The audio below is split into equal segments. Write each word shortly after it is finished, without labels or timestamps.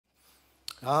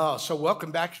So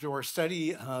welcome back to our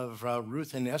study of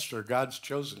Ruth and Esther, God's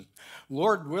chosen.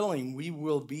 Lord willing, we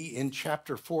will be in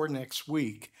chapter 4 next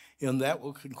week, and that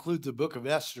will conclude the book of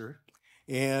Esther.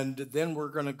 And then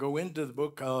we're going to go into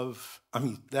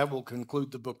that will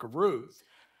conclude the book of Ruth.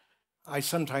 I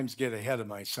sometimes get ahead of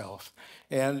myself.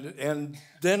 And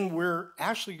then we're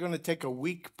actually going to take a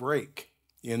week break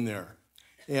in there.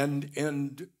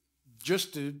 And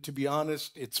just to be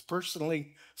honest, it's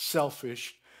personally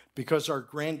selfish because our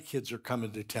grandkids are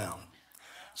coming to town.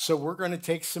 So we're going to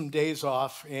take some days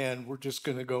off and we're just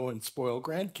going to go and spoil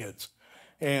grandkids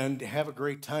and have a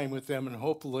great time with them and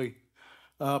hopefully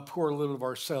pour a little of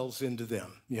ourselves into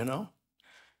them.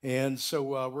 And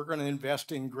so we're going to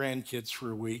invest in grandkids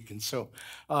for a week. And so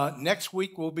next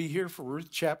week we'll be here for Ruth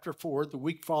chapter 4. The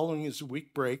week following is a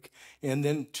week break. And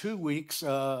then 2 weeks,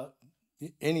 on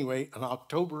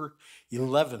October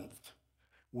 11th,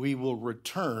 we will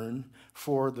return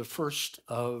for the first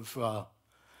of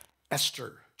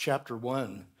Esther, chapter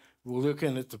 1. We're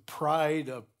looking at the pride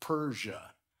of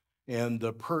Persia. And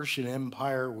the Persian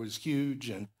Empire was huge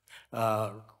and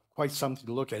quite something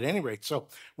to look at. Any rate, so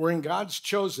we're in God's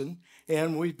chosen,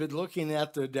 and we've been looking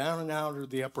at the down and out or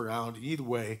the up or out, either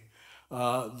way.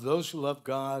 Those who love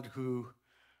God, who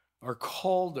are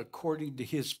called according to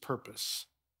his purpose.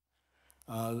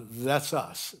 That's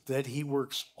us, that he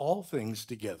works all things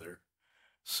together.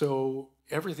 So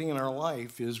everything in our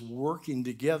life is working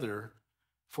together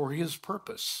for his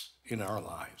purpose in our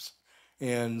lives.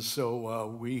 And so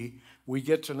we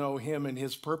get to know him and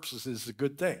his purposes is a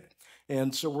good thing.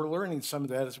 And so we're learning some of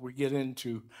that as we get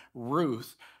into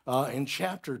Ruth. In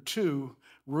chapter 2,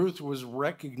 Ruth was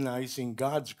recognizing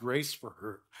God's grace for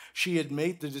her. She had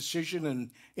made the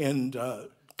decision and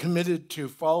committed to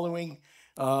following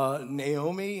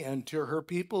Naomi and to her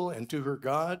people and to her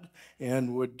God,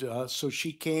 and so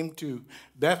she came to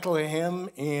Bethlehem,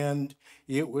 and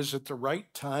it was at the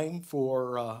right time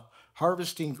for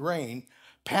harvesting grain.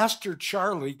 Pastor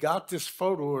Charlie got this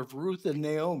photo of Ruth and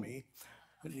Naomi.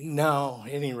 No,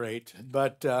 any rate,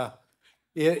 but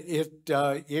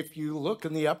if you look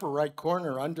in the upper right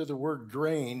corner under the word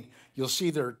grain, you'll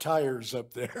see their tires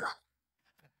up there.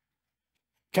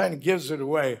 Kind of gives it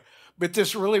away. But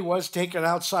this really was taken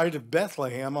outside of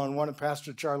Bethlehem on one of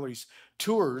Pastor Charlie's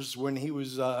tours when he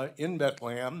was in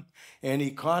Bethlehem. And he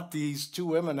caught these two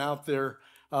women out there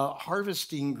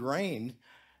harvesting grain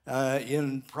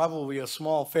in probably a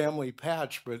small family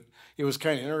patch. But it was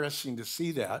kind of interesting to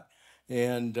see that.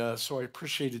 And so I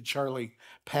appreciated Charlie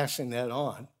passing that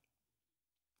on.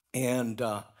 And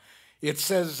it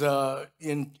says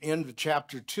in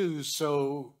chapter 2,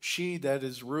 so she, that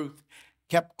is Ruth,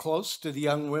 kept close to the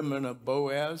young women of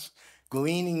Boaz,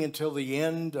 gleaning until the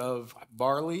end of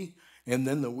barley and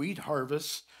then the wheat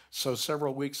harvest. So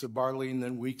several weeks of barley and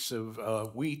then weeks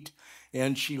of wheat.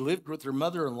 And she lived with her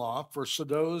mother-in-law for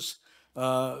those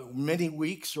many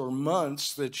weeks or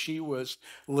months that she was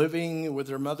living with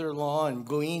her mother-in-law and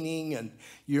gleaning. And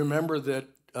you remember that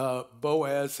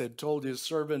Boaz had told his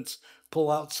servants, pull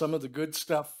out some of the good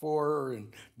stuff for her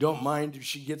and don't mind if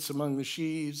she gets among the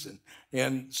sheaves.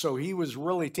 And so he was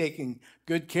really taking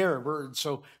good care of her. And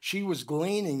so she was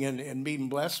gleaning and being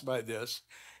blessed by this.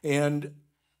 And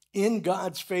in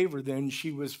God's favor, then,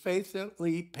 she was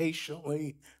faithfully,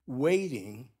 patiently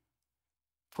waiting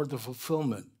for the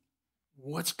fulfillment.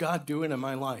 What's God doing in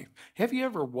my life? Have you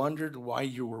ever wondered why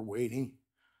you were waiting?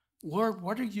 Lord,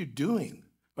 what are you doing?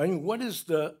 I mean, what is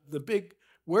the big,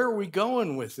 where are we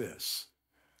going with this?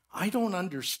 I don't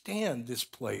understand this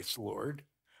place, Lord.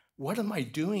 What am I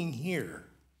doing here?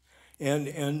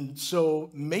 And so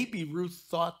maybe Ruth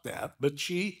thought that, but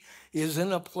she is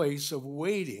in a place of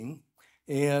waiting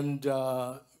and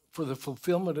for the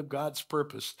fulfillment of God's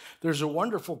purpose. There's a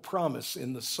wonderful promise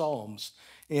in the Psalms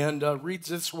and reads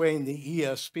this way in the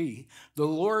ESV: the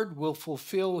Lord will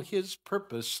fulfill his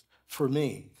purpose for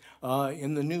me.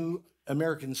 In the New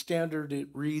American Standard, it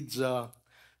reads,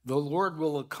 the Lord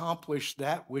will accomplish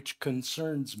that which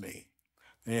concerns me.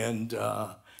 And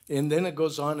then it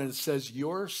goes on and it says,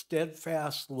 your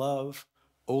steadfast love,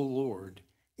 O Lord,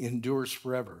 endures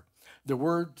forever. The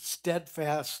word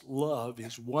steadfast love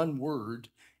is one word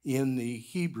in the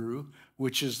Hebrew,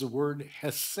 which is the word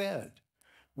hesed,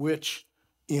 which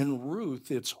in Ruth,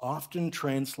 it's often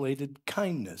translated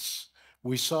kindness.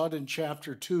 We saw it in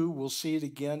chapter 2. We'll see it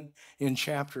again in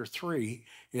chapter 3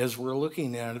 as we're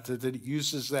looking at it, that it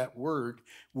uses that word,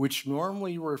 which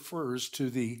normally refers to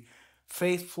the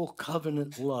faithful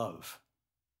covenant love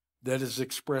that is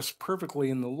expressed perfectly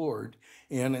in the Lord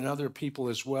and in other people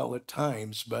as well at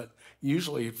times, but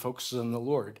usually it focuses on the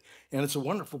Lord. And it's a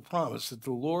wonderful promise that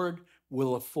the Lord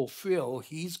will fulfill.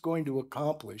 He's going to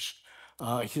accomplish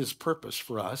his purpose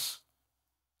for us.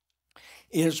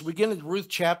 As we get into Ruth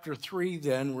chapter 3,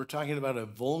 then we're talking about a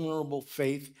vulnerable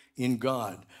faith in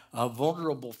God. A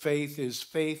vulnerable faith is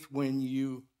faith when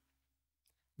you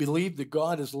believe that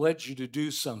God has led you to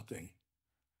do something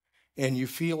and you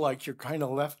feel like you're kind of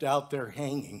left out there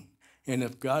hanging. And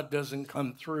if God doesn't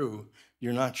come through,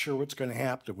 you're not sure what's going to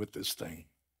happen with this thing.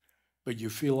 But you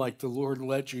feel like the Lord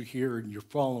led you here and you're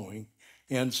following.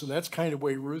 And so that's kind of the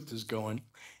way Ruth is going.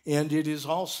 And it is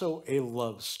also a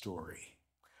love story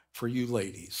for you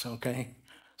ladies, okay?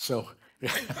 So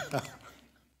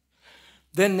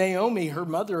then Naomi, her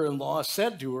mother-in-law,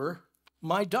 said to her,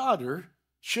 "My daughter,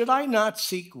 should I not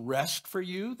seek rest for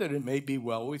you that it may be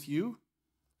well with you?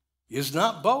 Is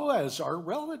not Boaz our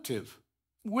relative,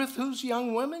 with whose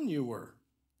young women you were?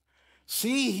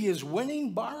 See, he is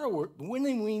winning barley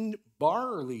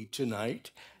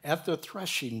tonight at the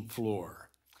threshing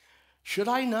floor. Should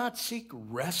I not seek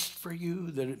rest for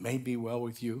you that it may be well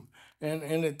with you?"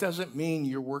 And it doesn't mean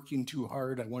you're working too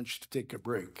hard. I want you to take a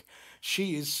break.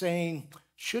 She is saying,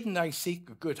 shouldn't I seek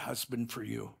a good husband for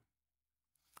you?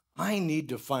 I need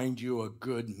to find you a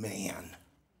good man,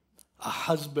 a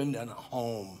husband and a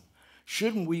home.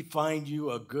 Shouldn't we find you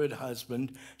a good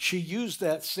husband? She used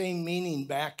that same meaning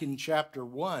back in chapter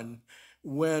 1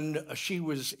 when she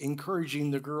was encouraging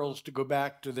the girls to go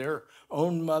back to their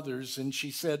own mothers. And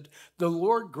she said, "The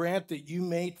Lord grant that you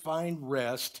may find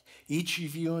rest, each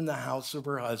of you in the house of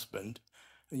her husband."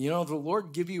 You know, the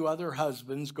Lord give you other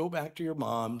husbands. Go back to your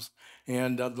moms,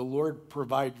 and the Lord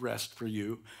provide rest for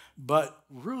you. But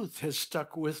Ruth has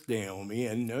stuck with Naomi,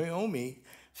 and Naomi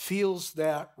feels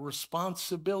that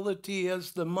responsibility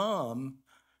as the mom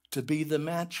to be the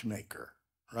matchmaker,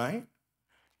 right?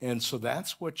 And so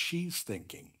that's what she's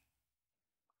thinking.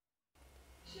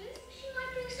 She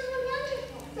might bring someone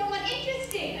wonderful, someone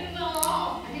interesting, and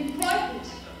important.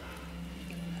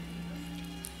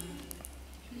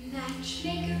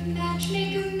 Matchmaker,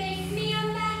 matchmaker, make me a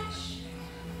match.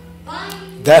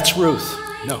 That's Ruth.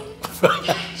 No.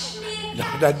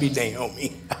 No, that'd be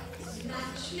Naomi.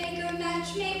 Matchmaker,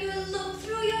 matchmaker, look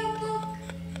through your book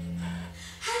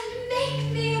and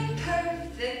make me a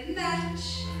perfect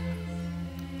match.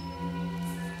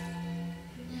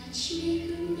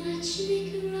 Matchmaker,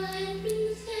 matchmaker, I bring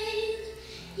the fame,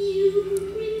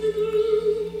 you bring the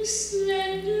groove,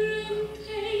 slender and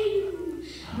pale.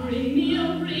 Bring me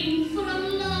a ring, for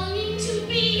I'm longing to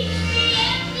be the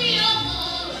envy of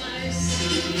all I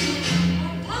see.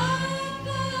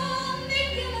 Papa,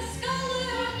 make him a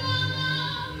scholar.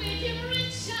 Mama, make him rich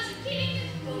as a king.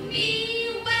 For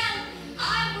me, well, I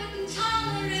wouldn't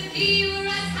tolerate if he were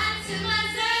as handsome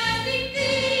as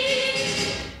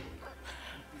anything.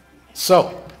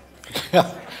 So,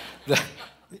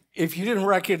 if you didn't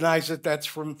recognize it, that's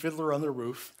from Fiddler on the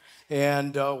Roof,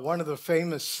 and one of the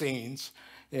famous scenes.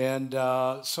 And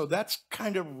so that's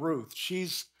kind of Ruth.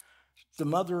 She's the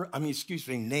mother,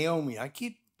 Naomi.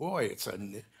 It's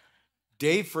a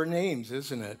day for names,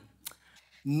 isn't it?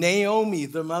 Naomi,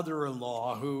 the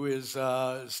mother-in-law, who is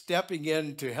stepping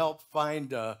in to help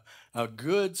find a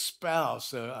good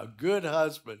spouse, a good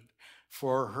husband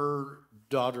for her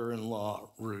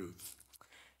daughter-in-law, Ruth.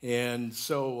 And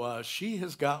so she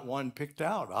has got one picked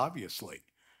out, obviously.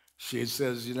 She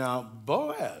says,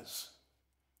 Boaz.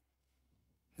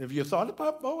 Have you thought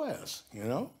about Boaz?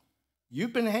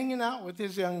 You've been hanging out with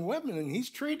his young women and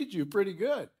he's treated you pretty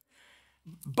good.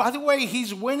 By the way,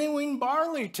 he's winnowing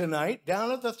barley tonight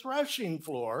down at the threshing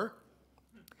floor.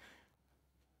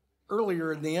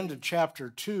 Earlier in the end of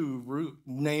chapter 2,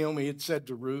 Naomi had said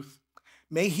to Ruth,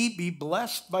 "May he be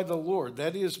blessed by the Lord."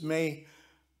 That is, may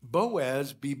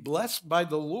Boaz be blessed by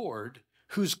the Lord,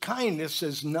 whose kindness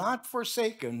has not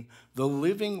forsaken the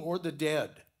living or the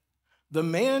dead. The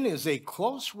man is a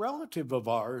close relative of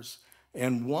ours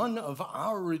and one of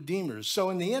our redeemers. So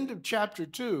in the end of chapter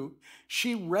 2,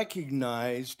 she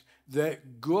recognized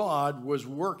that God was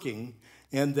working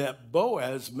and that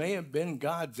Boaz may have been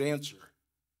God's answer.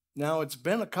 Now it's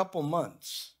been a couple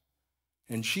months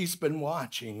and she's been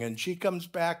watching, and she comes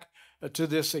back to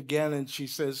this again and she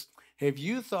says, "Have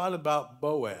you thought about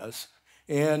Boaz?"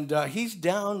 And he's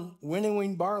down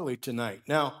winnowing barley tonight.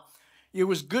 Now, it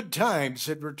was good times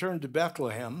had returned to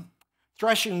Bethlehem.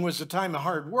 Threshing was a time of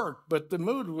hard work, but the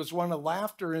mood was one of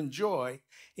laughter and joy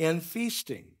and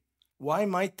feasting. Why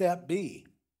might that be?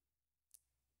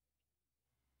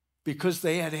 Because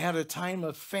they had had a time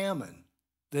of famine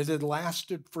that had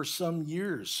lasted for some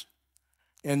years.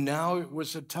 And now it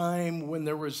was a time when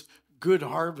there was good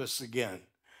harvest again.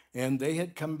 and they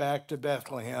had come back to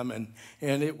Bethlehem,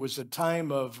 and it was a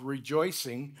time of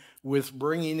rejoicing with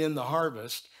bringing in the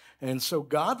harvest. And so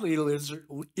godly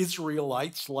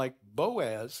Israelites like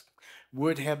Boaz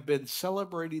would have been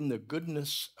celebrating the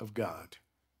goodness of God,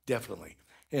 definitely.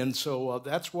 And so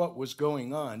that's what was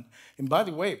going on. And by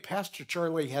the way, Pastor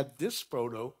Charlie had this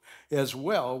photo as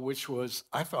well, which was,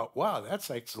 I thought, wow, that's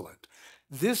excellent.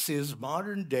 This is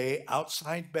modern day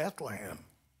outside Bethlehem.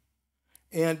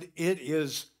 And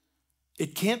it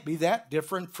can't be that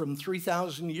different from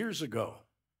 3,000 years ago,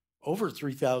 over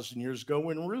 3,000 years ago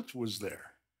when Ruth was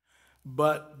there.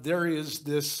 But there is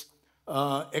this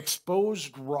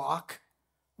exposed rock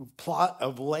plot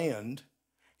of land,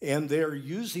 and they're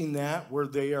using that where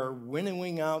they are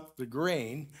winnowing out the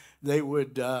grain. They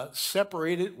would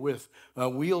separate it with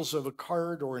wheels of a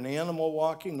cart or an animal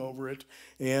walking over it,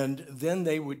 and then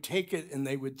they would take it and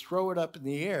they would throw it up in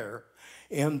the air,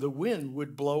 and the wind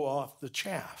would blow off the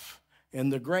chaff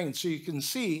and the grain. So you can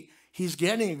see he's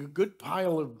getting a good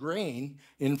pile of grain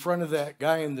in front of that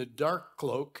guy in the dark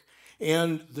cloak,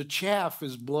 and the chaff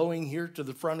is blowing here to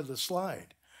the front of the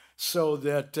slide. So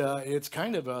that it's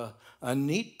kind of a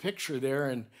neat picture there,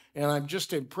 and I'm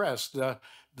just impressed.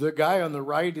 The guy on the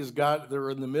right has got,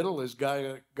 there in the middle has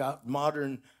got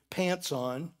modern pants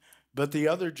on, but the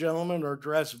other gentlemen are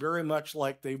dressed very much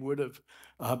like they would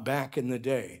have back in the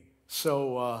day.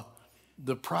 So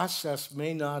the process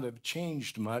may not have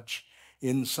changed much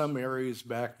in some areas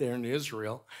back there in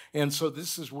Israel. And so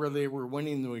this is where they were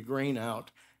winning the grain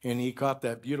out, and he caught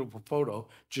that beautiful photo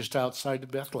just outside of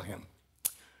Bethlehem.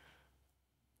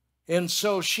 And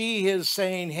so she is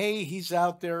saying, hey, he's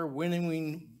out there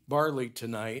winnowing barley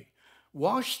tonight.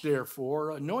 Wash,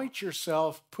 therefore, anoint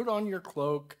yourself, put on your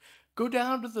cloak, go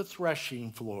down to the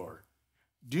threshing floor.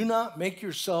 Do not make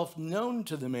yourself known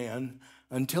to the man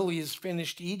until he has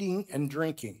finished eating and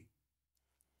drinking.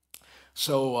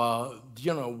 So,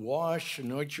 wash,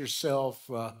 anoint yourself,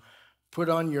 put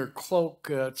on your cloak.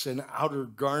 It's an outer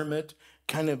garment,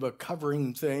 kind of a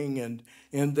covering thing,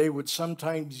 and they would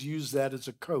sometimes use that as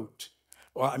a coat,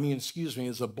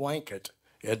 as a blanket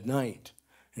at night.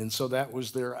 And so that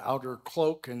was their outer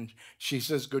cloak. And she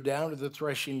says, go down to the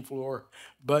threshing floor,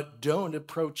 but don't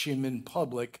approach him in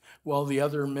public while the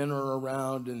other men are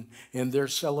around and they're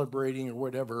celebrating or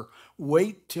whatever.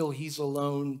 Wait till he's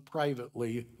alone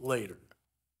privately later.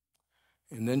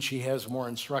 And then she has more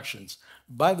instructions.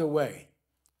 By the way,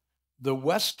 the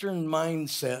Western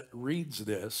mindset reads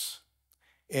this,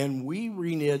 and we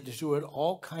read into it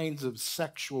all kinds of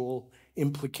sexual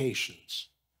implications,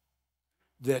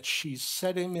 that she's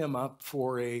setting him up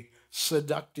for a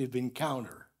seductive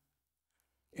encounter.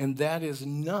 And that is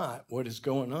not what is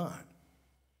going on.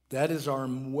 That is our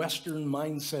Western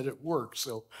mindset at work.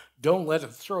 So don't let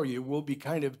it throw you. We'll be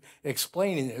kind of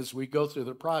explaining it as we go through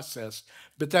the process.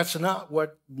 But that's not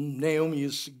what Naomi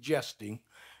is suggesting.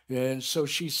 And so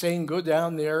she's saying, go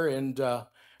down there and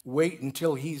wait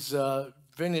until he's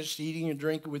finished eating and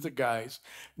drinking with the guys.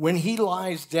 When he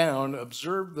lies down,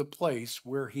 observe the place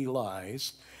where he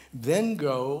lies. Then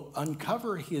go,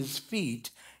 uncover his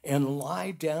feet, and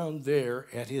lie down there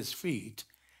at his feet,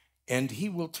 and he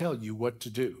will tell you what to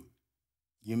do.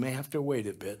 You may have to wait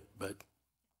a bit, but...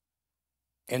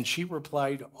 And she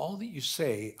replied, all that you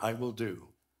say, I will do.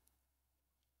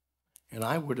 And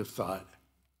I would have thought,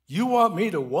 you want me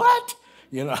to what?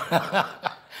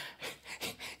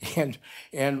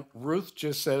 And Ruth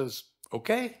just says,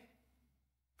 okay,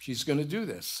 she's going to do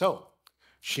this. So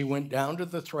she went down to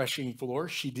the threshing floor.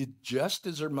 She did just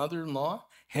as her mother-in-law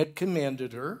had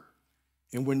commanded her.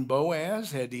 And when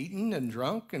Boaz had eaten and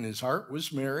drunk and his heart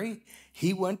was merry,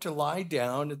 he went to lie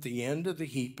down at the end of the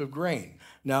heap of grain.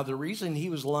 Now, the reason he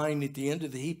was lying at the end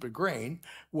of the heap of grain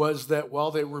was that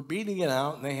while they were beating it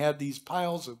out and they had these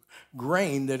piles of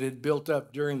grain that had built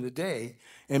up during the day,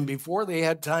 and before they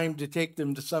had time to take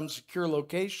them to some secure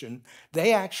location,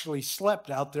 they actually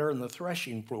slept out there on the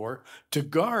threshing floor to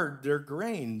guard their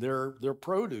grain, their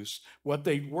produce, what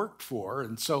they'd worked for.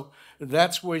 And so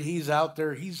that's what he's out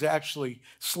there. He's actually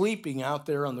sleeping out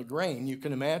there on the grain. You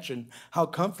can imagine how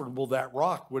comfortable that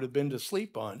rock would have been to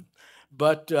sleep on.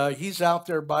 But he's out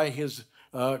there by his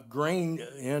grain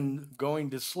and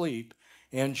going to sleep.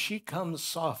 And she comes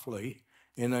softly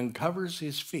and uncovers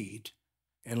his feet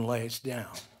and lays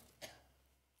down.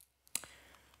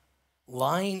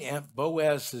 Lying at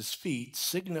Boaz's feet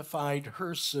signified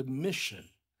her submission.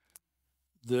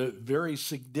 The very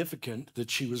significant that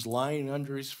she was lying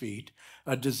under his feet,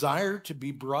 a desire to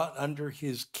be brought under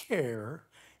his care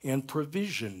and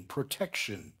provision,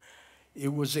 protection.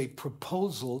 It was a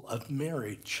proposal of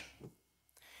marriage.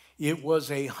 It was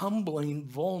a humbling,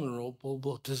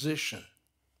 vulnerable position.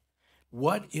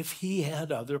 What if he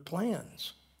had other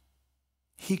plans?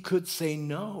 He could say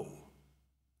no.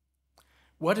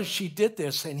 What if she did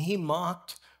this and he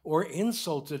mocked or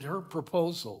insulted her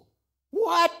proposal?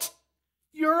 What?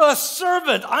 You're a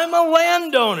servant. I'm a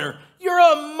landowner. You're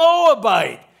a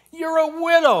Moabite. You're a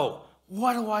widow.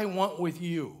 What do I want with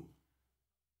you?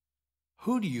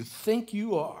 Who do you think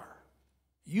you are?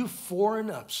 You foreign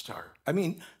upstart. I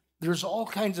mean, there's all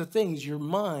kinds of things your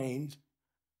mind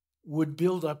would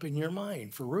build up in your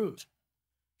mind for Ruth.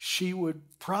 She would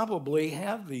probably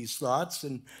have these thoughts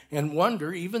and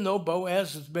wonder, even though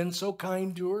Boaz has been so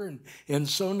kind to her and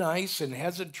so nice and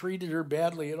hasn't treated her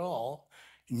badly at all,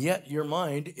 and yet your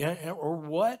mind, or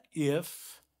what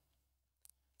if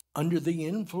under the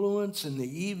influence in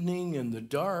the evening and the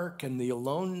dark and the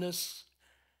aloneness,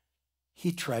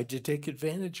 he tried to take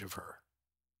advantage of her?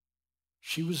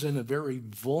 She was in a very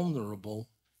vulnerable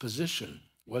position,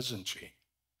 wasn't she?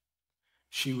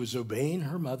 She was obeying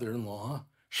her mother-in-law.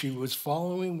 She was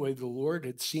following where the Lord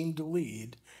had seemed to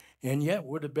lead, and yet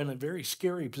would have been a very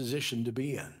scary position to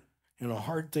be in and a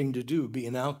hard thing to do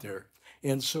being out there.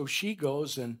 And so she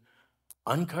goes and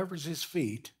uncovers his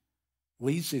feet,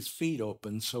 leaves his feet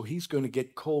open, so he's going to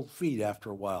get cold feet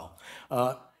after a while.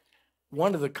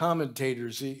 One of the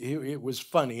commentators, it was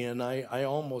funny, and I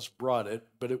almost brought it,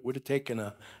 but it would have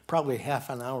taken probably half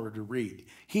an hour to read.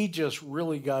 He just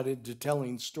really got into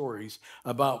telling stories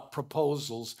about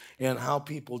proposals and how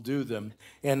people do them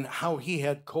and how he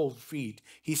had cold feet.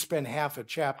 He spent half a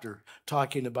chapter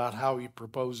talking about how he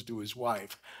proposed to his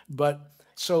wife. But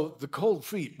so the cold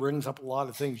feet brings up a lot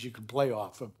of things you can play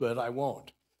off of, but I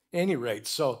won't. At any rate,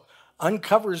 so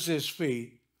uncovers his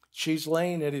feet. She's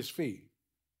laying at his feet.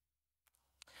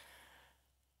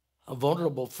 A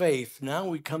vulnerable faith. Now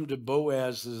we come to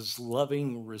Boaz's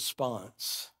loving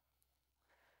response.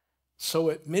 So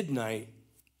at midnight,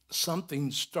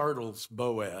 something startles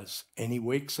Boaz, and he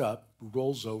wakes up,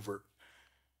 rolls over,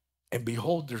 and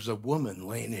behold, there's a woman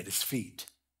laying at his feet.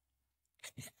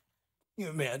 Can you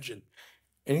imagine?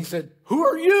 And he said, "Who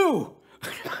are you?"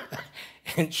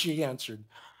 And she answered,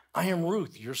 "I am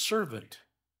Ruth, your servant.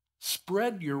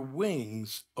 Spread your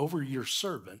wings over your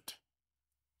servant,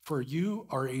 for you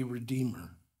are a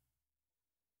redeemer."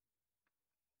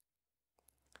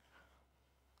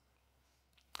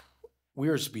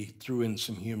 Wearsby threw in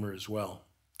some humor as well.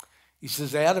 He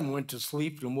says Adam went to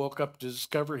sleep and woke up to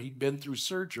discover he'd been through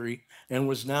surgery and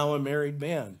was now a married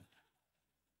man.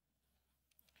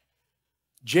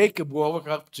 Jacob woke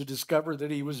up to discover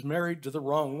that he was married to the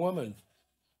wrong woman.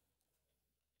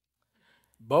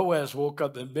 Boaz woke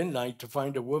up at midnight to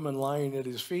find a woman lying at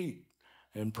his feet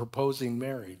and proposing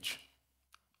marriage.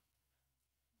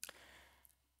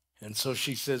 And so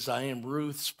she says, "I am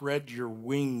Ruth, spread your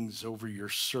wings over your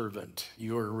servant.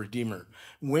 You are a redeemer."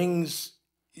 Wings,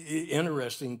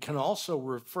 interesting, can also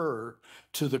refer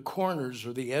to the corners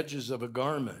or the edges of a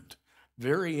garment.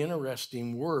 Very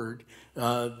interesting word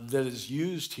that is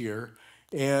used here.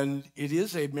 And it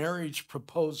is a marriage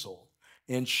proposal.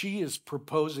 And she is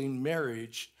proposing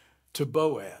marriage to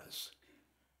Boaz.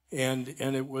 And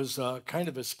it was kind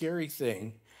of a scary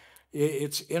thing.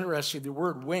 It's interesting, the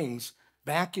word wings,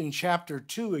 back in chapter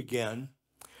 2 again,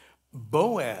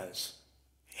 Boaz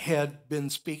had been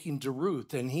speaking to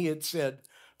Ruth, and he had said,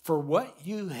 "For what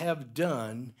you have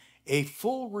done, a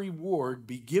full reward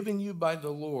be given you by the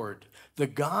Lord, the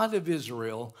God of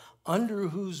Israel, under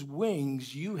whose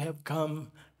wings you have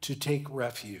come to take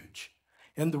refuge."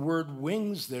 And the word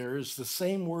wings there is the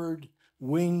same word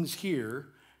wings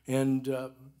here.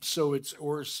 And so it's,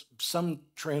 or some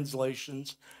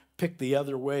translations pick the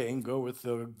other way and go with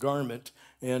the garment,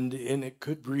 and it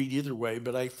could read either way.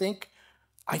 But I think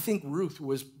Ruth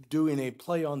was doing a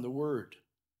play on the word,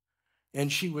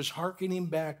 and she was hearkening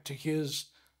back to his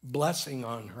blessing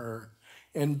on her.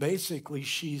 And basically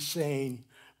she's saying,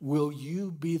 "Will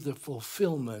you be the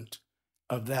fulfillment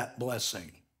of that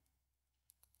blessing?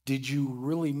 Did you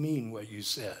really mean what you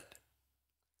said?"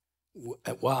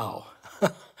 Wow.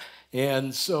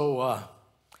 And so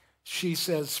she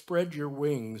says, "Spread your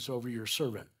wings over your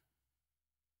servant."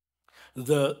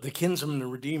 The kinsman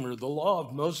and redeemer, the law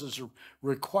of Moses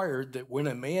required that when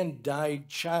a man died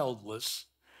childless,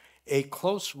 a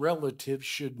close relative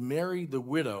should marry the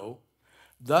widow,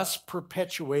 thus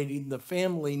perpetuating the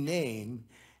family name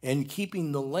and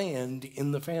keeping the land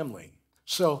in the family.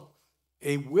 So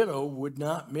a widow would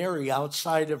not marry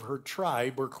outside of her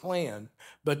tribe or clan,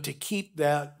 but to keep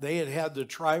that, they had had the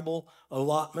tribal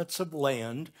allotments of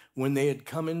land when they had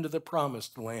come into the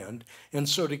promised land. And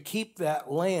so to keep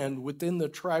that land within the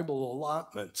tribal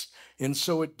allotments, and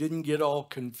so it didn't get all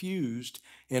confused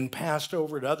and passed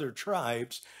over to other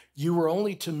tribes, You were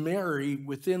only to marry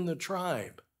within the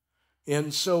tribe.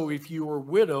 And so, if you were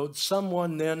widowed,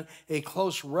 someone then, a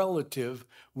close relative,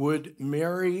 would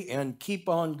marry and keep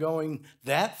on going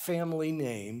that family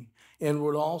name and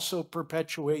would also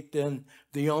perpetuate then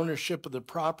the ownership of the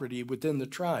property within the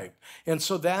tribe. And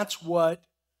so, that's what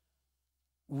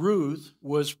Ruth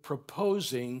was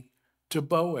proposing to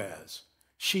Boaz.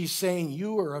 She's saying,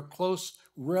 you are a close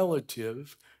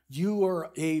relative, you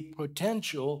are a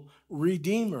potential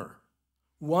redeemer,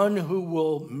 one who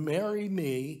will marry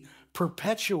me,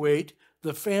 perpetuate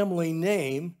the family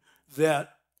name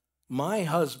that my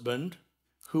husband,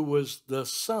 who was the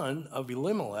son of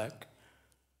Elimelech,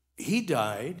 he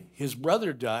died, his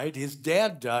brother died, his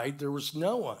dad died. There was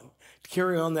no one to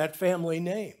carry on that family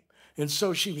name. And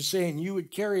so she was saying, you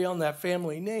would carry on that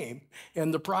family name,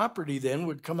 and the property then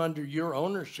would come under your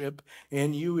ownership,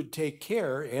 and you would take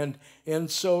care. And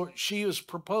so she was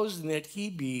proposing that he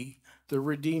be the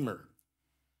Redeemer.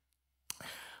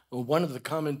 Well, one of the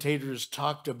commentators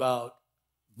talked about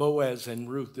Boaz and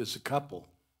Ruth as a couple.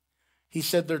 He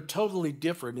said they're totally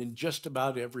different in just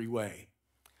about every way.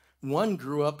 One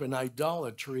grew up in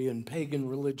idolatry and pagan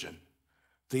religion.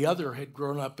 The other had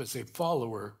grown up as a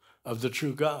follower of the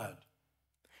true God.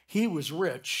 He was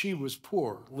rich, she was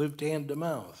poor, lived hand to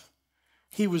mouth.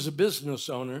 He was a business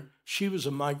owner, she was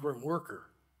a migrant worker.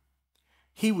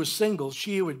 He was single,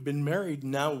 she had been married,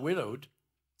 now widowed.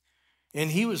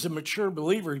 And he was a mature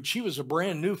believer, and she was a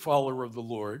brand new follower of the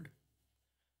Lord.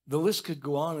 The list could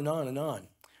go on and on and on.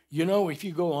 You know, if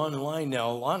you go online now,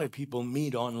 a lot of people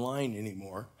meet online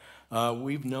anymore.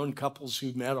 We've known couples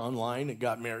who met online and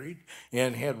got married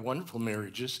and had wonderful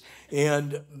marriages.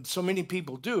 And so many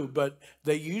people do, but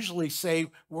they usually say,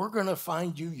 we're going to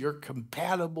find you your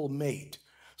compatible mate,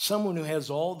 someone who has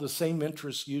all the same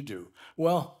interests you do.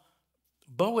 Well,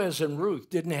 Boaz and Ruth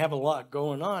didn't have a lot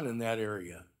going on in that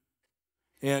area.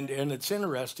 And it's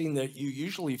interesting that you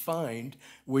usually find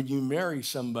when you marry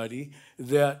somebody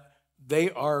that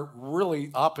they are really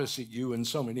opposite you in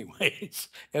so many ways,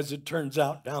 as it turns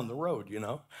out down the road, you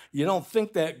know. You don't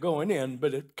think that going in,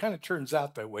 but it kind of turns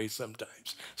out that way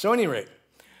sometimes. So anyway,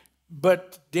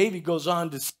 but David goes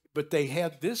on to say, but they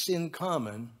had this in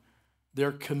common,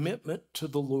 their commitment to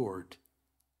the Lord,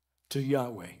 to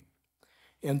Yahweh,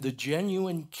 and the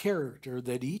genuine character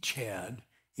that each had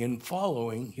in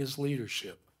following his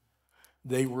leadership.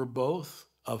 They were both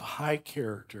of high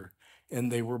character,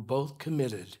 and they were both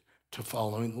committed to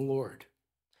following the Lord.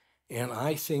 And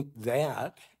I think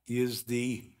that is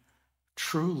the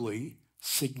truly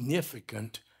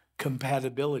significant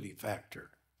compatibility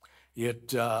factor.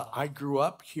 I grew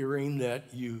up hearing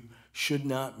that you should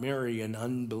not marry an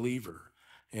unbeliever,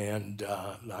 and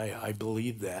I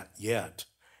believe that yet.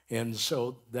 And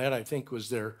so that, I think, was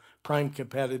their prime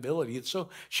compatibility. And so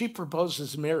she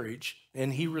proposes marriage,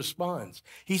 and he responds.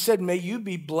 He said, may you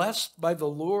be blessed by the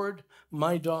Lord,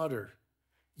 my daughter.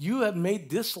 You have made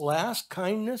this last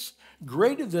kindness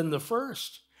greater than the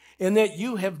first, and that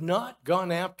you have not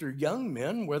gone after young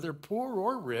men, whether poor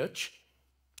or rich.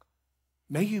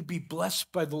 May you be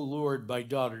blessed by the Lord, my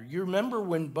daughter. You remember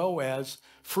when Boaz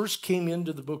first came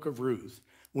into the book of Ruth,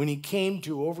 when he came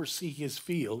to oversee his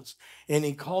fields, and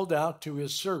he called out to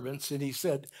his servants and he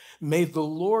said, may the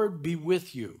Lord be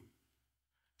with you.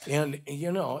 And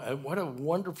you know, what a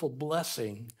wonderful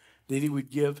blessing that he would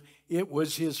give. It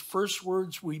was his first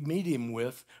words we meet him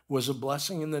with was a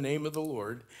blessing in the name of the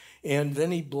Lord. And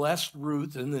then he blessed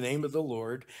Ruth in the name of the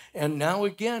Lord. And now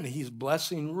again, he's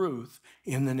blessing Ruth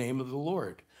in the name of the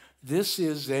Lord. This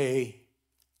is a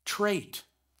trait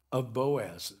of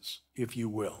Boaz's, if you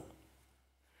will.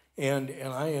 And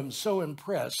I am so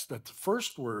impressed that the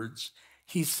first words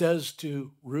he says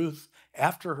to Ruth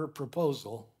after her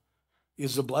proposal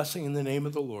is a blessing in the name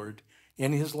of the Lord.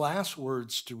 And his last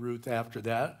words to Ruth after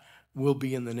that will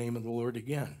be in the name of the Lord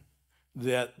again.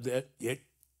 That it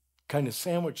kind of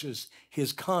sandwiches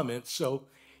his comments. So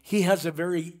he has a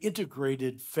very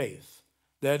integrated faith.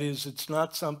 That is, it's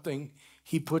not something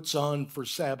he puts on for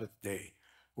Sabbath day,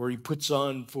 or he puts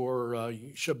on for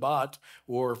Shabbat,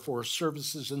 or for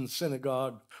services in the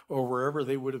synagogue, or wherever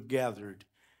they would have gathered.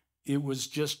 It was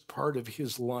just part of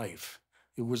his life.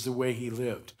 It was the way he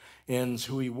lived and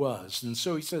who he was. And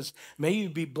so he says, may you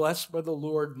be blessed by the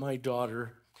Lord, my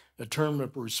daughter, a term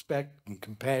of respect and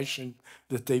compassion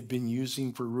that they've been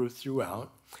using for Ruth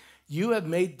throughout. You have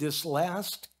made this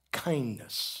last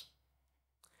kindness.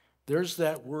 There's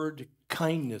that word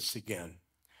kindness again.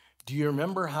 Do you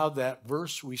remember how that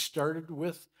verse we started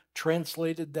with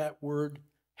translated that word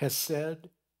hesed,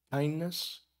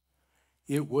 kindness?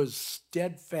 It was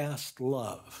steadfast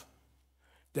love.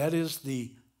 That is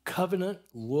the covenant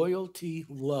loyalty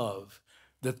love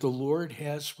that the Lord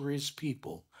has for his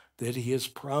people, that he has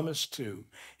promised to.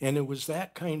 And it was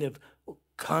that kind of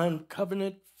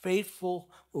covenant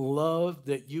faithful love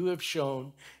that you have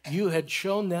shown. You had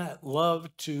shown that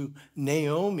love to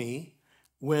Naomi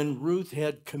when Ruth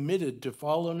had committed to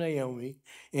follow Naomi,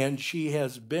 and she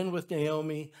has been with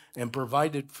Naomi and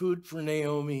provided food for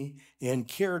Naomi and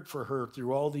cared for her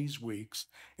through all these weeks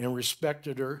and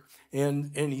respected her.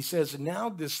 And he says, now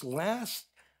this last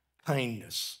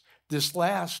kindness, this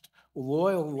last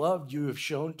loyal love you have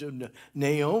shown to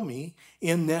Naomi,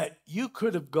 in that you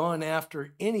could have gone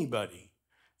after anybody.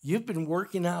 You've been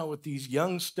working out with these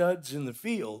young studs in the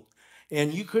field,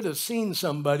 and you could have seen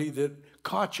somebody that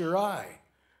caught your eye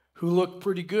who looked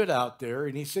pretty good out there.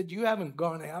 And he said, you haven't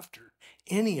gone after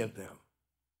any of them,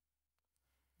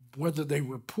 whether they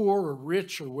were poor or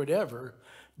rich or whatever,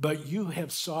 but you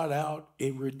have sought out a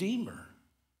redeemer,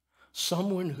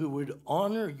 someone who would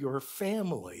honor your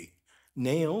family,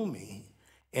 Naomi,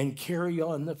 and carry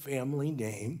on the family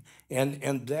name.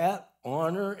 And that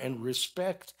honor and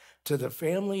respect to the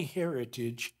family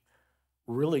heritage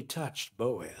really touched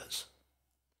Boaz.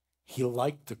 He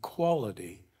liked the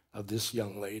quality of this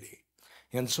young lady.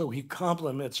 And so he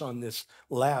compliments on this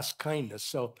last kindness.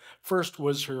 So, first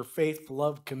was her faith,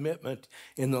 love, commitment,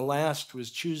 and the last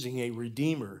was choosing a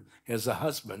redeemer as a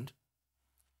husband.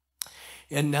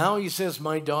 And now he says,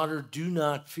 my daughter, do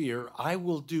not fear. I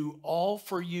will do all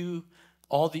for you,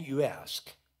 all that you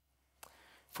ask.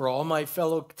 For all my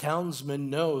fellow townsmen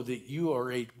know that you are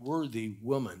a worthy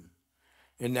woman.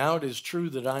 And now it is true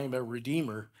that I am a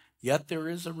redeemer, yet there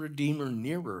is a redeemer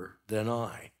nearer than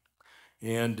I.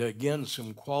 And again,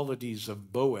 some qualities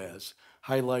of Boaz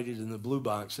highlighted in the blue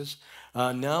boxes.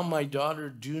 Now, my daughter,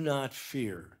 do not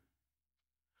fear.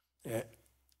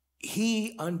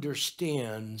 He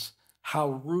understands how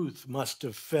Ruth must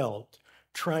have felt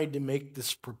trying to make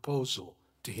this proposal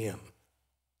to him.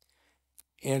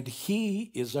 And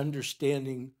he is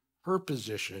understanding her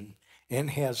position and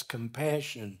has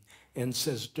compassion and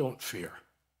says, don't fear.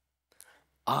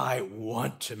 I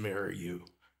want to marry you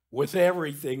with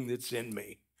everything that's in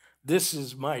me. This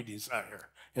is my desire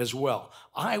as well.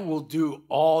 I will do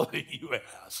all that you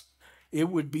ask. It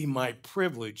would be my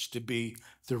privilege to be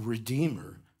the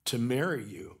redeemer, to marry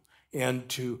you, and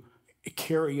to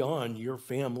carry on your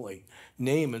family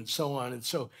name and so on. And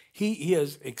so he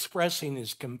is expressing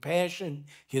his compassion,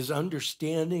 his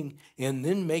understanding, and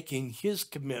then making his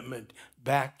commitment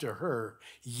back to her.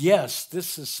 Yes,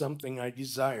 this is something I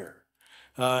desire.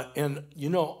 And you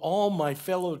know, all my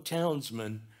fellow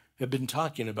townsmen have been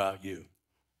talking about you.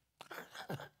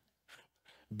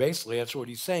 Basically, that's what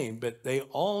he's saying, but they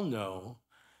all know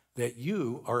that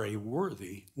you are a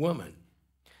worthy woman.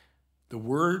 The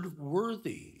word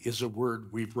worthy is a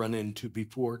word we've run into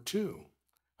before, too.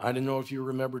 I don't know if you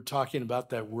remember talking about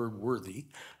that word worthy,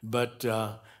 but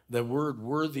the word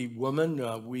worthy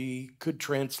woman, we could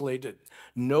translate it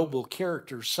noble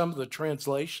character. Some of the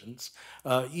translations,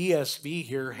 ESV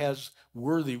here has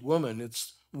worthy woman.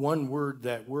 It's one word,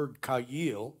 that word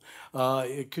kayil.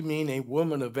 It could mean a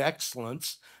woman of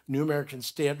excellence. New American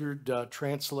Standard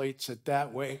translates it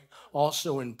that way.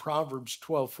 Also in Proverbs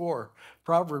 12:4.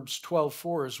 Proverbs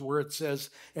 12:4 is where it says,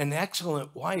 an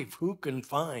excellent wife who can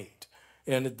find?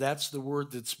 And that's the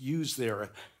word that's used there,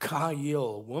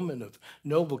 Kayil, a woman of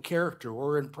noble character.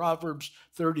 Or in Proverbs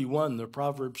 31, the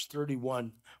Proverbs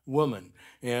 31 woman.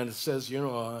 And it says, you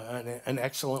know, an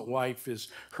excellent wife is,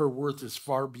 her worth is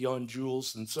far beyond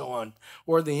jewels and so on.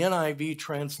 Or the NIV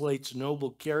translates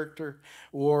noble character,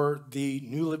 or the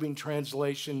New Living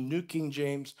Translation, New King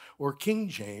James, or King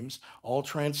James, all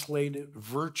translated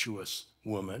virtuous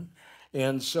woman.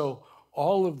 And so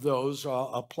all of those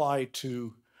apply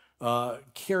to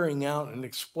carrying out and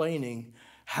explaining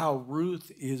how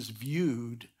Ruth is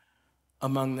viewed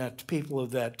among that people of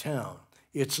that town.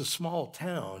 It's a small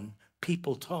town,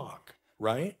 people talk,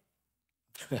 right?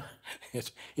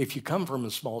 If you come from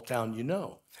a small town, you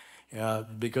know,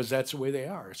 because that's the way they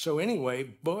are. So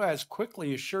anyway, Boaz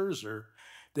quickly assures her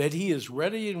that he is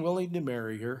ready and willing to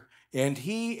marry her, and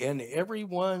he and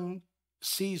everyone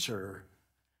sees her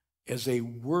as a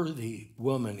worthy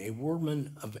woman, a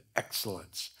woman of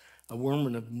excellence, a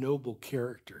woman of noble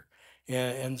character.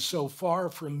 And so far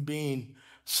from being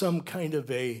some kind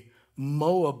of a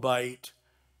Moabite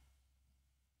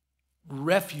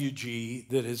refugee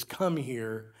that has come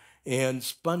here and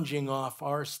sponging off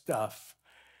our stuff,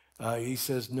 he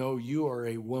says, no, you are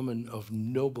a woman of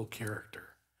noble character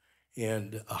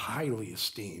and highly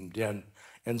esteemed.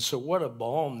 And so what a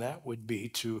balm that would be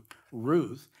to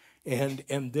Ruth. And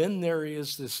then there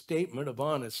is this statement of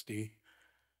honesty.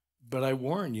 But I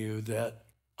warn you that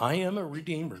I am a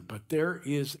redeemer, but there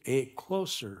is a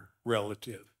closer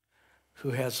relative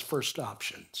who has first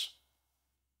options.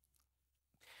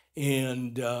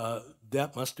 And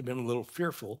that must have been a little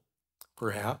fearful,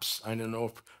 perhaps. I don't know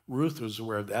if Ruth was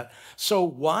aware of that. So,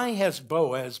 why has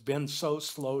Boaz been so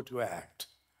slow to act?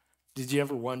 Did you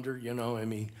ever wonder? I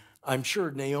mean, I'm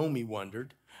sure Naomi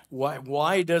wondered.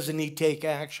 Why doesn't he take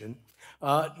action?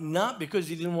 Not because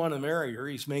he didn't want to marry her,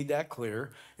 he's made that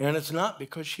clear. And it's not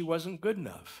because she wasn't good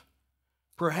enough.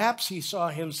 Perhaps he saw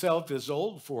himself as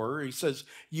old for her. He says,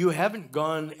 "You haven't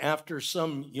gone after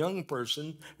some young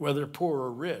person, whether poor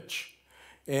or rich."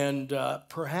 And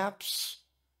perhaps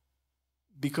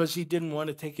because he didn't want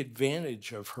to take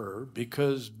advantage of her,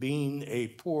 because being a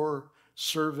poor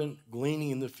servant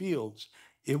gleaning in the fields,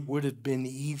 it would have been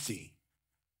easy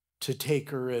to take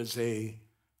her as a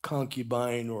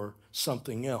concubine or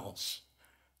something else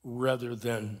rather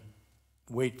than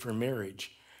wait for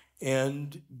marriage.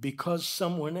 And because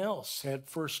someone else had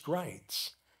first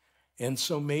rights. And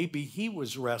so maybe he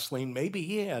was wrestling, maybe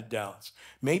he had doubts.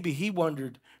 Maybe he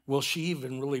wondered, will she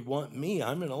even really want me?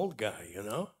 I'm an old guy.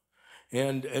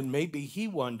 And maybe he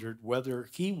wondered whether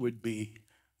he would be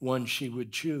one she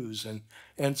would choose.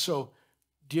 And so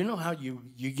do you know how you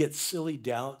get silly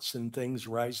doubts and things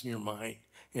rise in your mind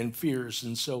and fears?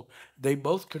 And so they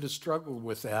both could have struggled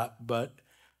with that, but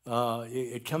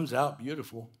it comes out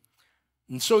beautiful.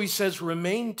 And so he says,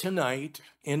 remain tonight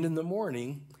and in the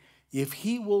morning. If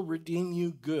he will redeem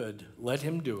you, good, let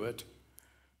him do it.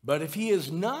 But if he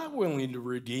is not willing to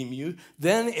redeem you,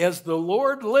 then as the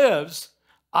Lord lives,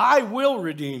 I will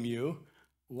redeem you.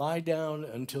 Lie down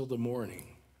until the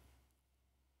morning.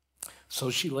 So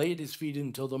she lay at his feet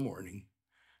until the morning,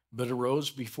 but arose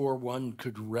before one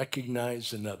could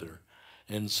recognize another.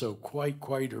 And so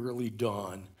quite early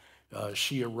dawn,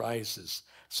 she arises.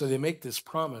 So they make this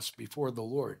promise before the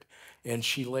Lord, and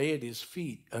she lay at his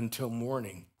feet until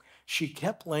morning. She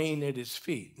kept laying at his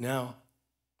feet. Now,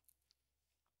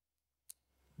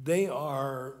 they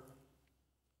are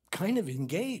kind of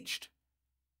engaged.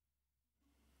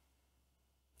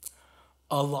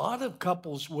 A lot of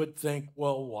couples would think,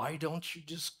 well, why don't you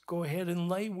just go ahead and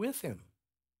lay with him?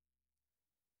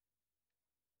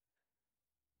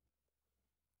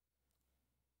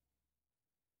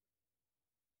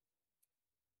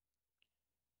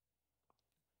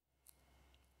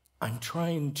 I'm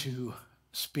trying to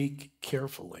speak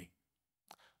carefully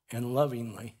and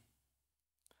lovingly,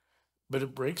 but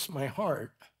it breaks my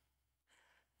heart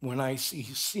when I see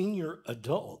senior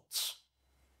adults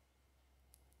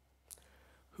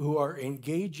who are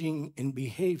engaging in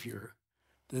behavior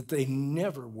that they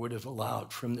never would have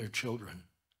allowed from their children.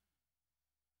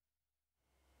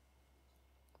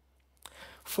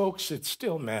 Folks, it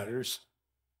still matters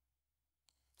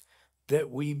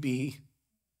that we be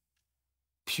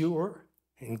pure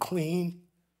and clean.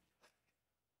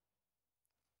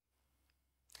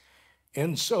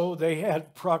 And so they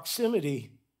had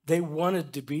proximity. They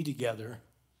wanted to be together,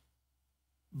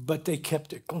 but they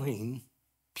kept it clean,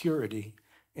 purity,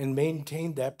 and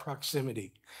maintained that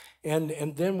proximity.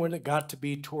 And then when it got to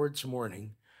be towards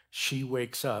morning, she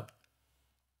wakes up.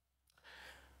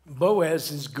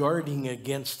 Boaz is guarding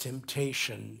against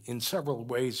temptation in several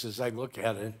ways as I look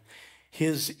at it.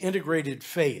 His integrated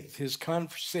faith, his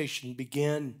conversation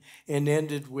began and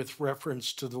ended with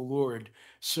reference to the Lord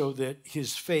so that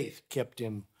his faith kept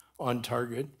him on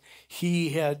target.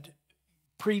 He had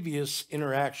previous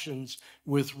interactions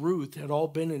with Ruth had all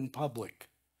been in public.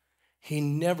 He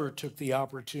never took the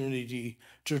opportunity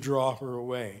to draw her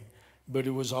away, but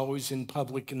it was always in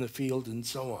public, in the field, and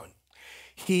so on.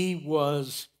 He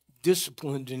was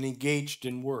disciplined and engaged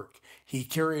in work. He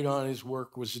carried on his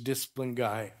work, was a disciplined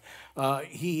guy.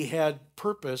 He had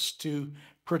purpose to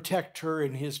protect her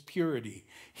in his purity.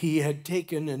 He had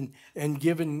taken and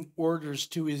given orders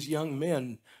to his young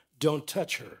men, don't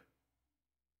touch her.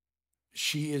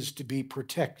 She is to be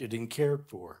protected and cared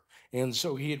for. And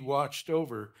so he had watched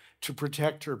over to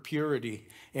protect her purity.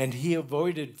 And he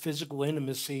avoided physical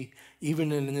intimacy,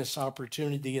 even in this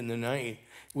opportunity in the night,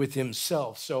 with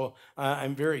himself. So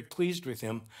I'm very pleased with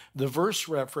him. The verse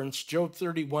reference, Job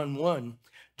 31:1,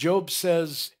 Job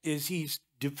says, is he's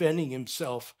defending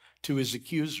himself to his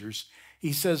accusers.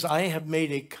 He says, I have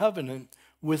made a covenant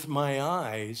with my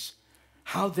eyes.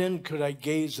 How then could I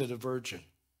gaze at a virgin?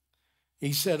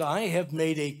 He said, I have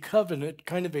made a covenant,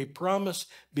 kind of a promise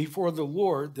before the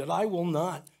Lord, that I will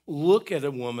not look at a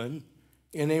woman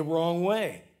in a wrong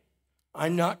way.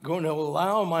 I'm not going to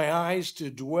allow my eyes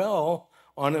to dwell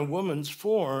on a woman's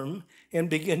form and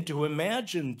begin to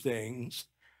imagine things.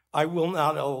 I will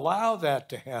not allow that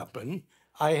to happen.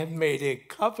 I have made a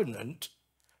covenant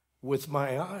with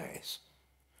my eyes.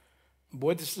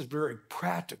 Boy, this is very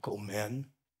practical, men,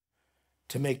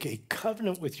 to make a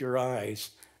covenant with your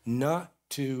eyes, not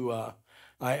to.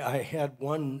 I had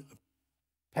one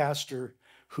pastor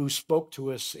who spoke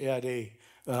to us at a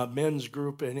men's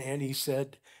group, and he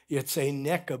said, it's a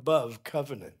neck above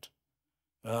covenant.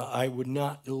 I would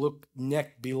not look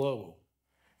neck below.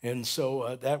 And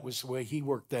so that was the way he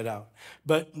worked that out.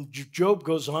 But Job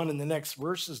goes on in the next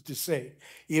verses to say,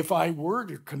 if I were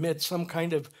to commit some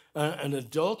kind of an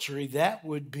adultery, that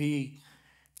would be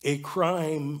a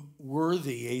crime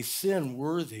worthy, a sin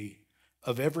worthy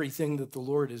of everything that the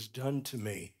Lord has done to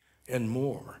me and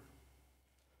more,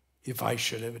 if I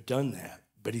should have done that.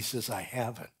 But he says, I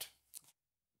haven't.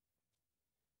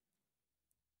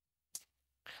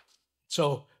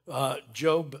 So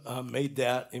Job made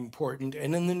that important.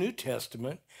 And in the New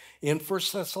Testament, in 1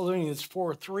 Thessalonians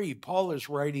 4:3, Paul is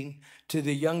writing to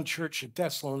the young church at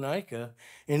Thessalonica,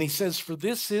 and he says, for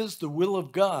this is the will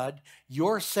of God,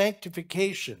 your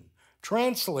sanctification,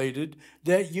 translated,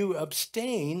 that you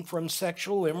abstain from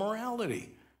sexual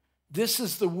immorality. This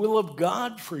is the will of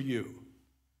God for you,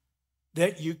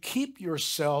 that you keep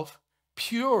yourself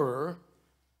pure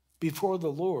before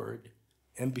the Lord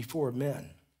and before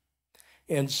men.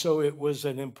 And so it was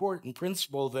an important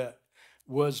principle that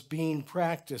was being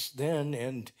practiced then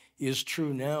and is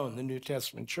true now in the New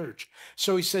Testament church.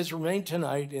 So he says, remain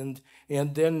tonight. And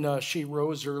then she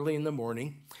rose early in the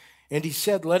morning. And he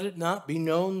said, let it not be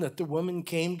known that the woman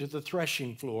came to the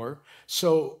threshing floor.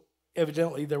 So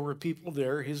evidently there were people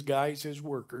there, his guys, his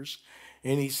workers.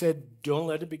 And he said, don't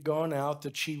let it be gone out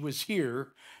that she was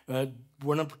here.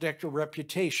 Want to protect her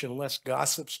reputation, lest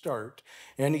gossip start.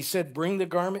 And he said, bring the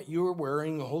garment you are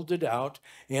wearing, hold it out.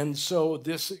 And so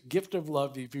this gift of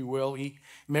love, if you will, he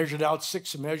measured out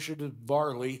 6 measures of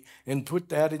barley and put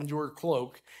that into her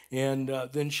cloak. And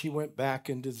then she went back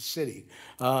into the city.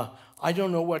 I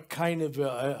don't know what kind of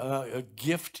a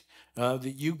gift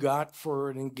that you got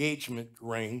for an engagement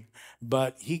ring,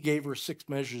 but he gave her 6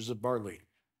 measures of barley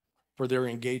for their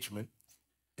engagement,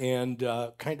 and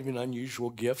kind of an unusual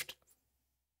gift.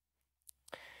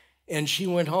 And she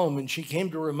went home and she came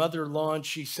to her mother-in-law and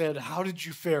she said, how did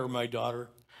you fare, my daughter?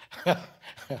 I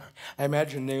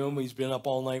imagine Naomi's been up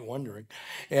all night wondering.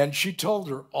 And she told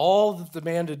her all that the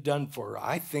man had done for her.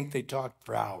 I think they talked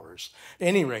for hours. At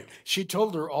any rate, she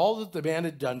told her all that the man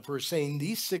had done for her, saying,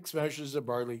 these 6 measures of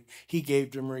barley he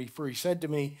gave to me, for he said to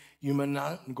me, you must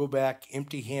not go back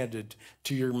empty-handed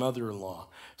to your mother-in-law.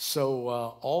 So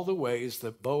all the ways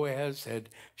that Boaz had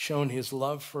shown his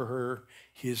love for her,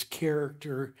 his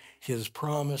character, his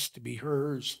promise to be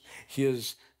hers,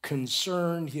 his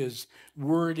concern, his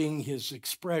wording, his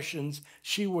expressions,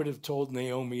 she would have told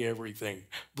Naomi everything,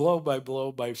 blow,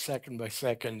 by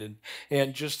second,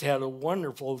 and just had a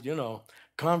wonderful,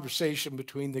 conversation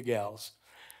between the gals.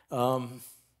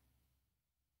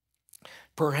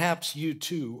 Perhaps you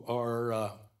too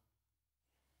are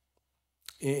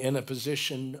in a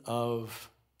position of,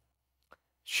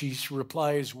 she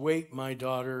replies, wait, my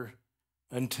daughter,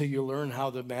 until you learn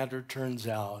how the matter turns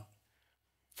out.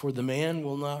 For the man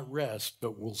will not rest,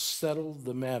 but will settle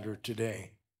the matter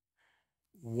today.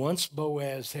 Once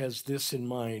Boaz has this in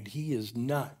mind, he is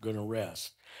not going to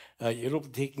rest. It'll be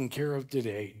taken care of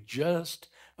today. Just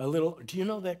a little. Do you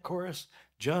know that chorus?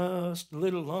 Just a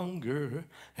little longer,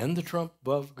 and the trump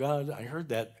of God. I heard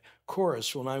that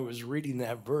chorus when I was reading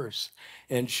that verse,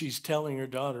 and she's telling her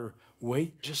daughter,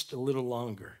 wait just a little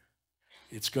longer.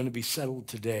 It's going to be settled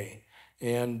today.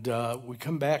 And we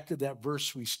come back to that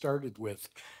verse we started with.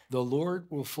 The Lord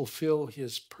will fulfill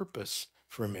his purpose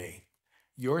for me.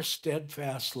 Your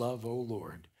steadfast love, O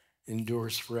Lord,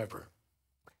 endures forever.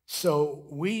 So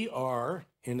we are,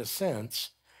 in a sense,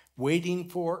 waiting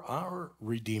for our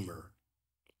Redeemer.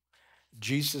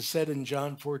 Jesus said in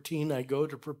John 14, I go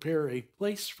to prepare a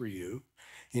place for you.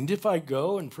 And if I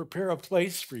go and prepare a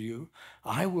place for you,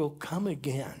 I will come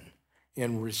again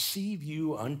and receive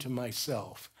you unto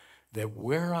myself, that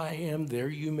where I am, there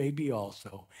you may be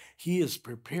also. He is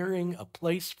preparing a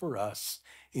place for us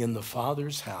in the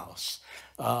Father's house.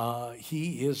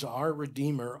 He is our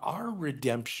Redeemer. Our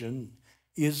redemption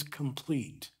is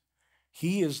complete.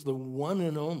 He is the one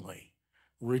and only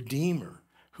Redeemer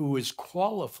who is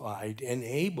qualified and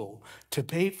able to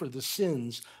pay for the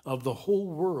sins of the whole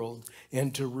world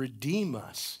and to redeem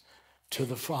us to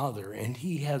the Father. And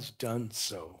he has done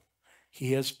so.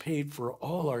 He has paid for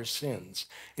all our sins.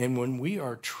 And when we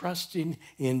are trusting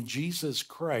in Jesus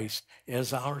Christ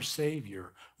as our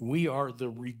Savior, we are the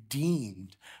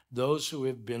redeemed, those who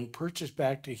have been purchased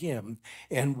back to him,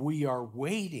 and we are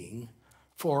waiting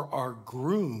for our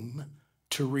groom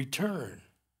to to return.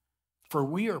 For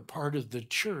we are part of the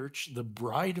church, the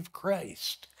bride of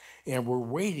Christ, and we're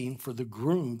waiting for the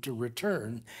groom to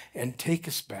return and take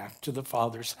us back to the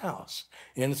Father's house.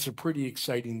 And it's a pretty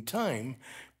exciting time,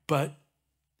 but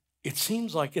it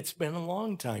seems like it's been a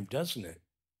long time, doesn't it?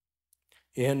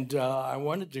 And I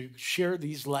wanted to share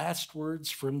these last words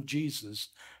from Jesus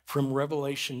from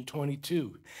Revelation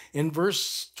 22. In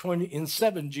verse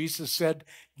 7, Jesus said,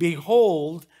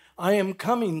 "Behold, I am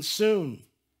coming soon."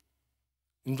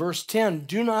 In verse 10,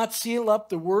 "Do not seal up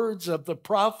the words of the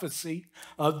prophecy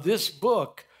of this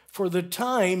book, for the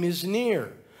time is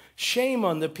near." Shame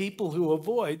on the people who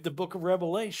avoid the book of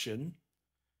Revelation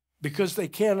because they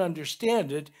can't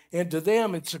understand it, and to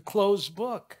them it's a closed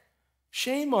book.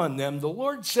 Shame on them. The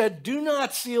Lord said, "Do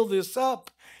not seal this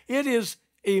up." It is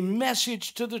a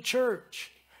message to the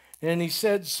church. And he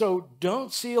said, so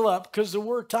don't seal up because the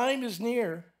word time is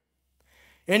near.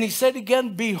 And he said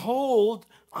again, "Behold,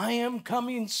 I am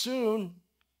coming soon."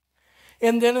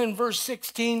 And then in verse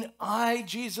 16, "I,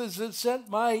 Jesus, have sent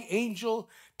my angel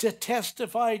to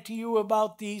testify to you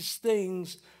about these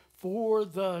things for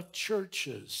the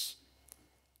churches."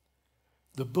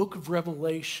 The book of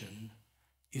Revelation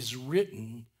is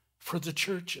written for the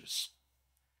churches.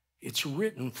 It's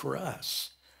written for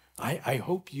us. I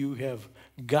hope you have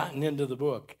gotten into the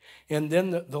book. And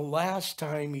then the last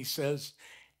time he says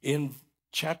in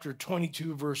chapter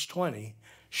 22, verse 20,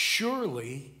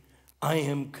 "Surely I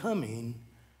am coming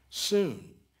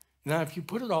soon." Now, if you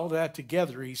put it all that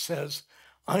together, he says,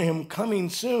 "I am coming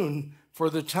soon,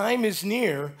 for the time is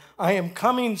near. I am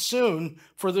coming soon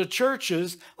for the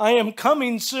churches. I am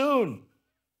coming soon."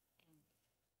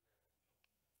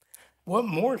 What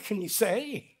more can he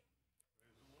say?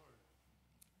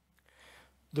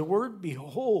 The word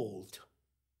 "behold,"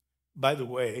 by the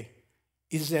way,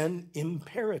 is an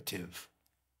imperative.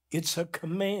 It's a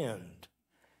command.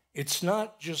 It's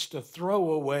not just a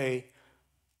throwaway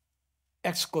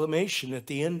exclamation at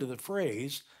the end of the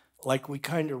phrase, like we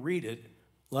kind of read it,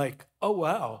 like, oh,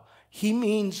 wow. He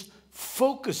means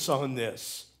focus on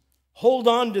this. Hold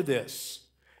on to this.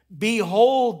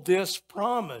 Behold this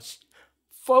promise.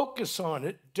 Focus on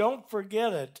it. Don't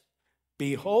forget it.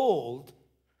 Behold,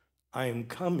 I am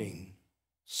coming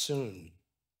soon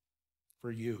for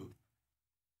you.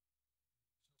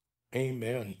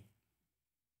 Amen.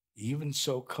 Even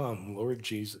so, come, Lord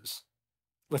Jesus.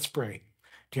 Let's pray.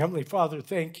 Dear Heavenly Father,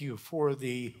 thank you for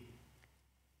the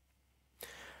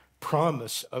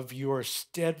promise of your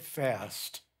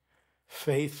steadfast,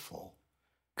 faithful,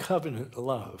 covenant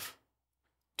love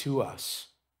to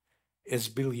us as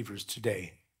believers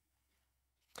today.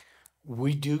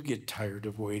 We do get tired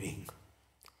of waiting.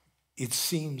 It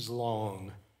seems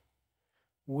long.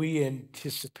 We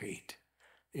anticipate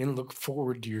and look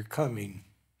forward to your coming.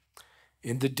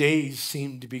 And the days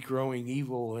seem to be growing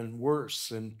evil and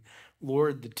worse. And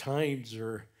Lord, the times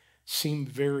seem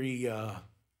very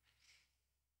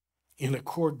in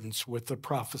accordance with the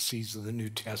prophecies of the New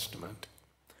Testament.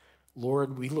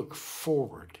 Lord, we look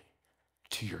forward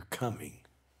to your coming.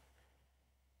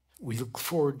 We look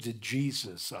forward to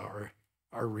Jesus, our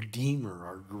Redeemer,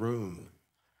 our groom,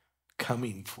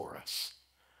 coming for us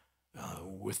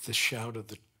with the shout of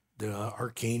the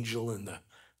archangel and the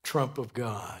trump of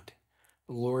God.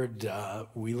 Lord,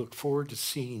 we look forward to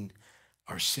seeing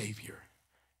our Savior.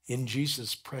 In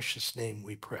Jesus' precious name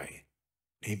we pray.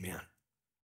 Amen.